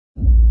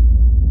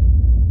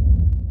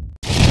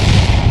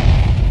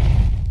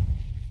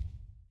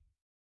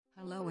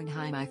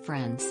Hi my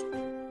friends.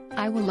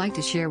 I would like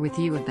to share with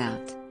you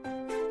about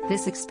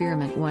this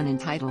experiment 1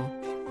 entitled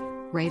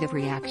Rate of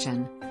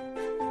Reaction.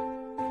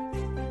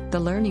 The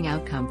learning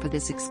outcome for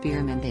this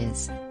experiment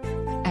is,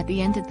 at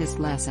the end of this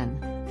lesson,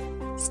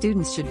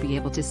 students should be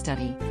able to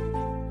study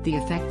the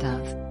effect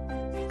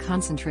of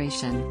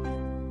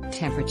concentration,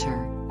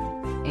 temperature,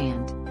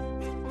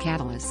 and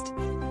catalyst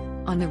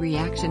on the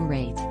reaction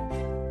rate.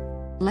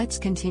 Let's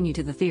continue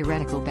to the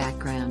theoretical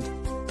background.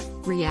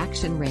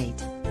 Reaction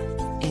rate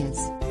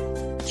is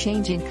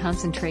change in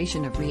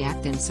concentration of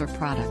reactants or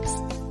products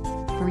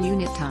per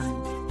unit time.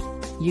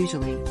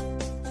 Usually,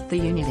 the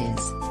unit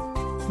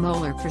is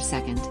molar per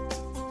second.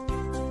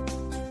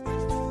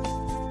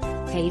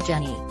 Hey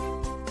Jenny.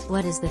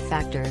 What is the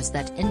factors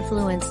that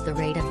influence the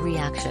rate of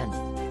reaction?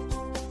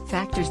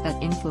 Factors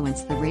that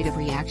influence the rate of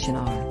reaction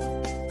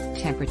are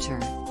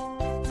temperature,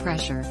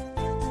 pressure,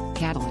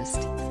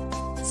 catalyst,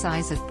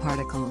 size of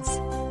particles,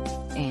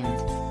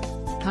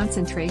 and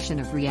concentration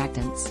of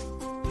reactants.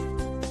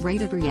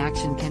 Rate of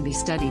reaction can be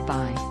studied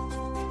by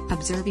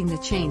observing the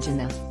change in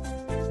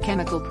the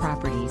chemical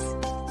properties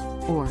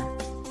or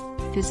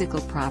physical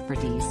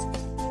properties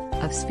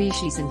of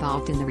species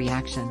involved in the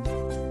reaction.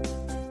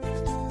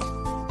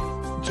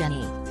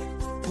 Jenny,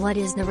 what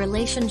is the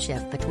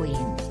relationship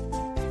between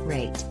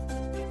rate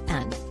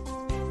and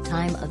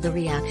time of the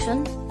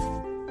reaction?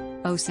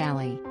 Oh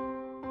Sally.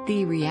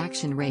 The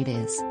reaction rate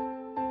is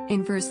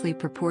inversely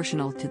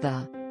proportional to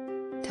the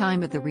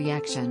time of the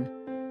reaction.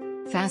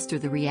 Faster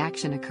the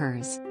reaction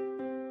occurs,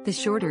 the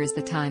shorter is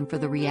the time for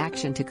the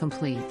reaction to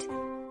complete.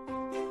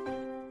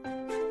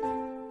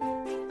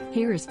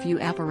 Here is few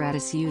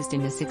apparatus used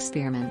in this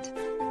experiment.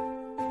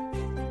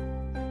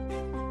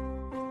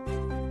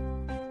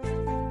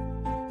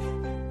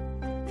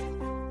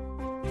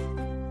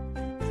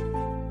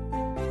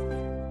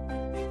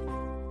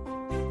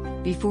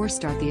 Before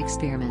start the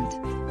experiment,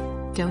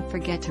 don't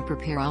forget to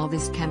prepare all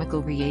these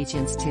chemical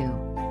reagents too.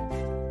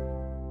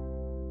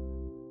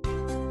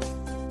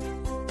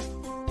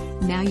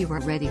 Now you are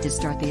ready to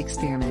start the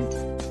experiment.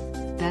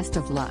 Best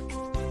of luck.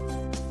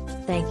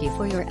 Thank you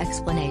for your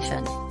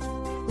explanation.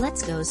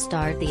 Let's go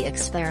start the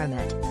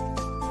experiment.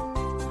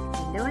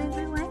 Hello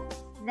everyone,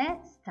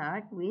 let's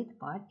start with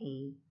part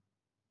A.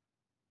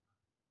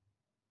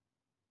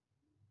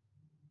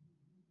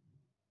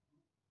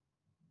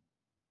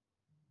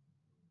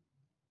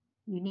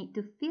 You need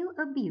to fill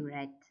a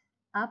burette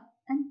up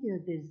until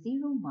the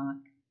 0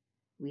 mark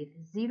with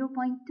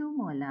 0.2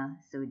 molar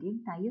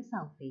sodium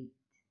thiosulfate.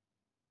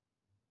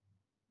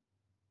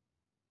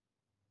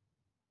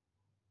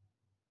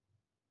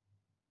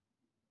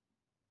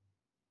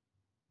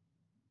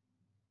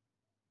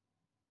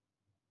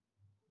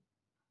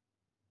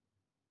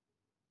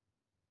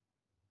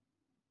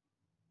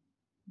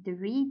 The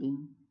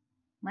reading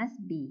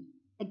must be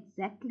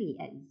exactly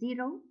at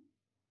 0.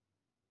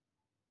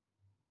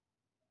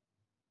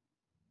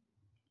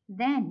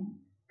 Then,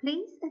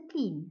 place a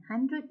clean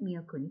 100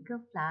 ml conical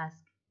flask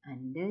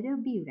under the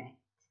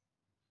burette.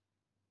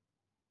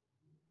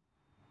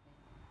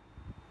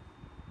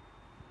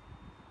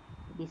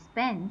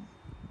 Dispense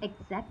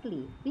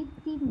exactly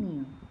 50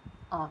 ml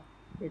of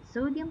the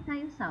sodium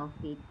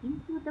thiosulfate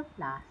into the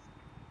flask.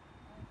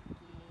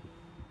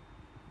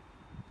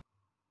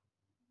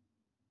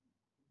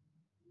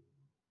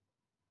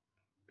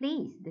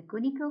 Place the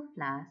conical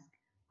flask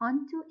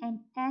onto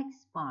an egg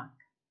spark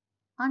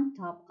on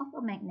top of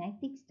a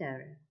magnetic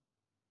stirrer.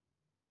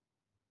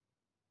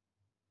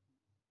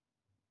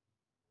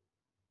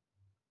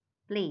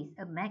 Place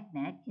a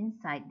magnet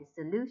inside the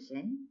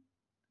solution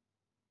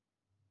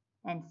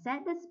and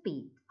set the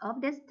speed of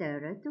the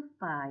stirrer to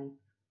 5.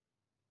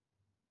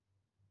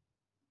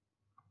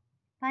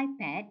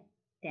 Pipette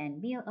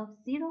 10 ml of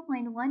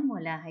 0.1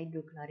 molar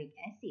hydrochloric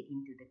acid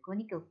into the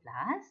conical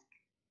flask.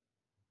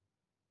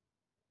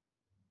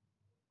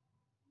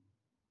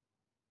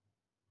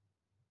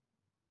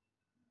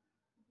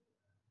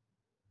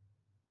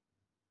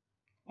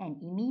 And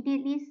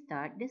immediately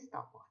start the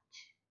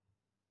stopwatch.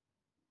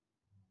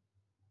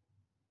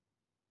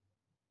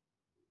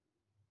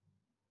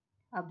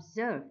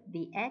 Observe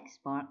the egg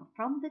spark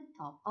from the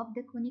top of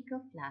the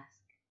conical flask.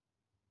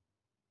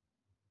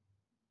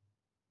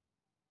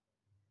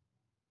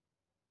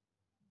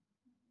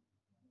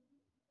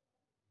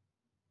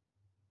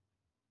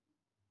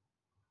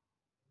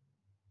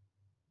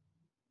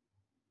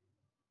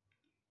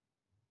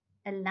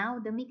 Allow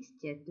the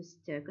mixture to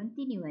stir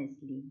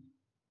continuously.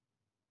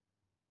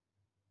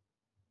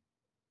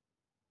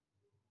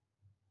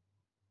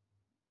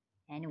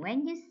 And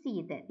when you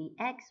see that the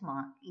X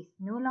mark is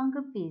no longer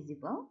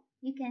visible,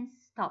 you can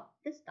stop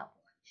the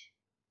stopwatch.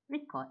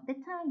 Record the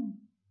time.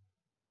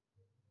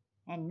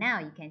 And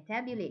now you can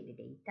tabulate the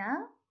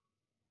data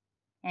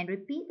and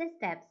repeat the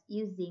steps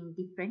using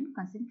different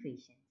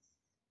concentrations.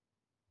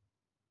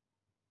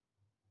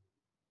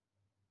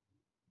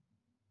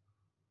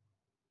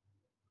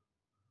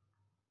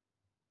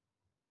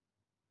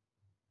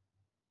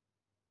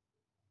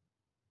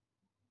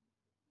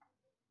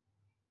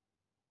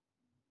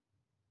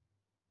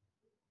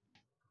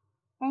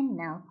 And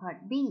now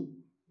part B,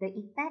 the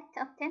effect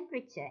of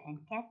temperature and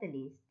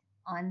catalyst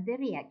on the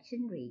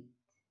reaction rate.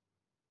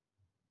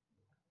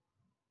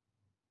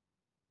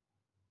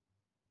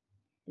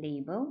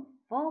 Label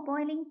 4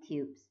 boiling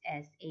tubes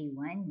as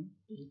A1,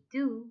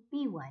 A2,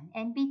 B1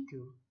 and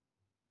B2.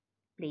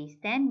 Place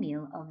 10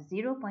 ml of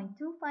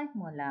 0.25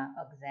 molar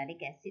oxalic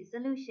acid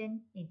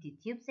solution into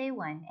tubes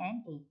A1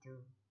 and A2.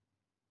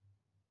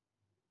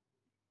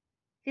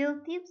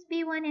 Fill tubes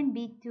B1 and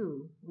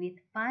B2 with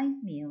 5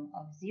 ml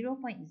of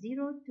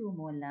 0.02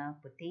 molar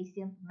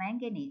potassium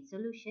manganate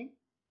solution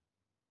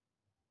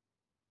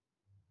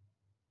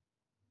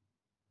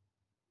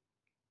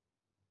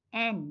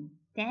and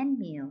 10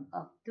 ml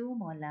of 2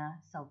 molar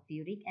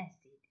sulfuric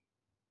acid.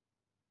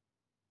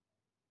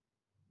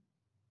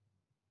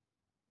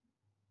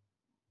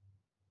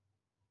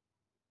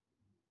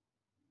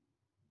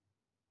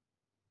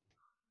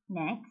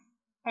 Next,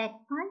 add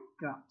 5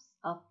 drops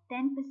of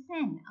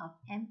 10% of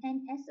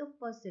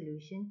MnSO4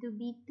 solution to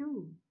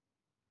B2.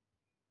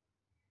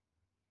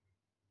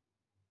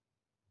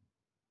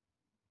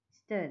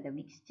 Stir the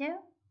mixture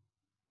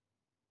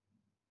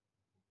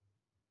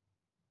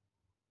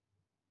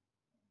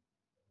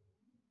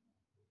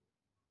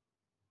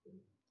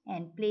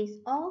and place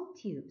all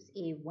tubes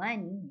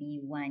A1,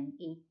 B1,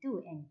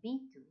 A2 and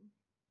B2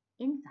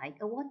 inside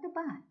a water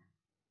bath.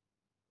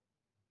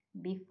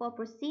 Before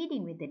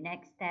proceeding with the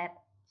next step,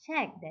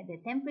 check that the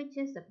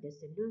temperatures of the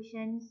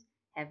solutions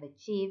have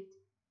achieved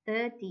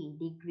 30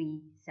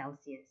 degrees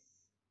Celsius.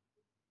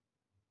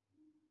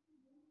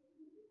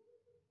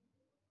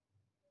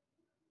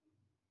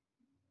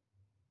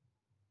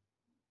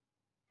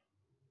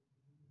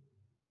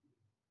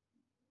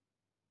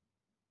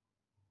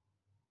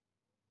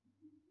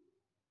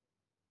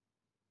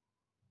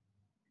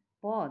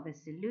 Pour the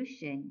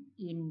solution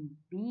in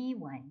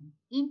B1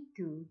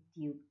 into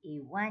tube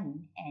A1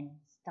 and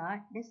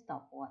start the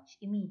stopwatch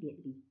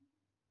immediately.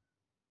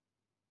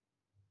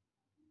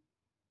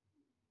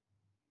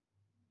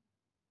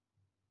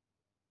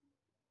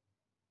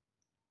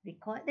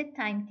 Record the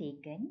time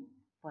taken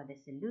for the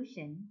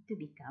solution to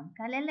become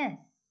colorless.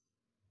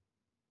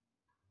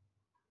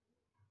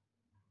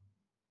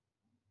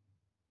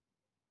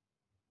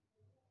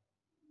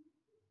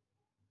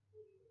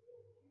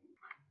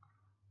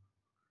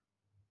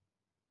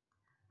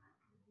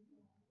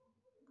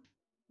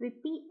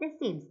 Repeat the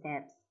same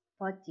steps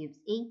for tubes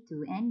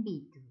A2 and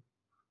B2.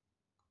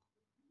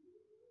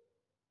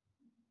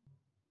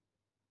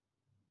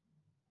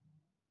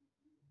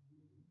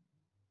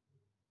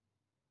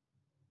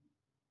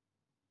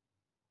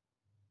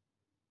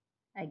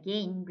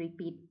 Again,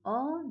 repeat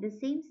all the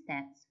same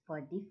steps for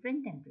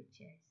different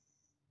temperatures,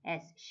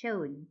 as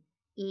shown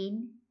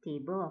in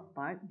table of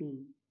part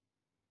B.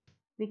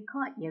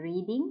 Record your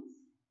readings,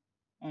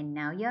 and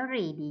now you're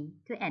ready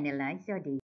to analyze your data.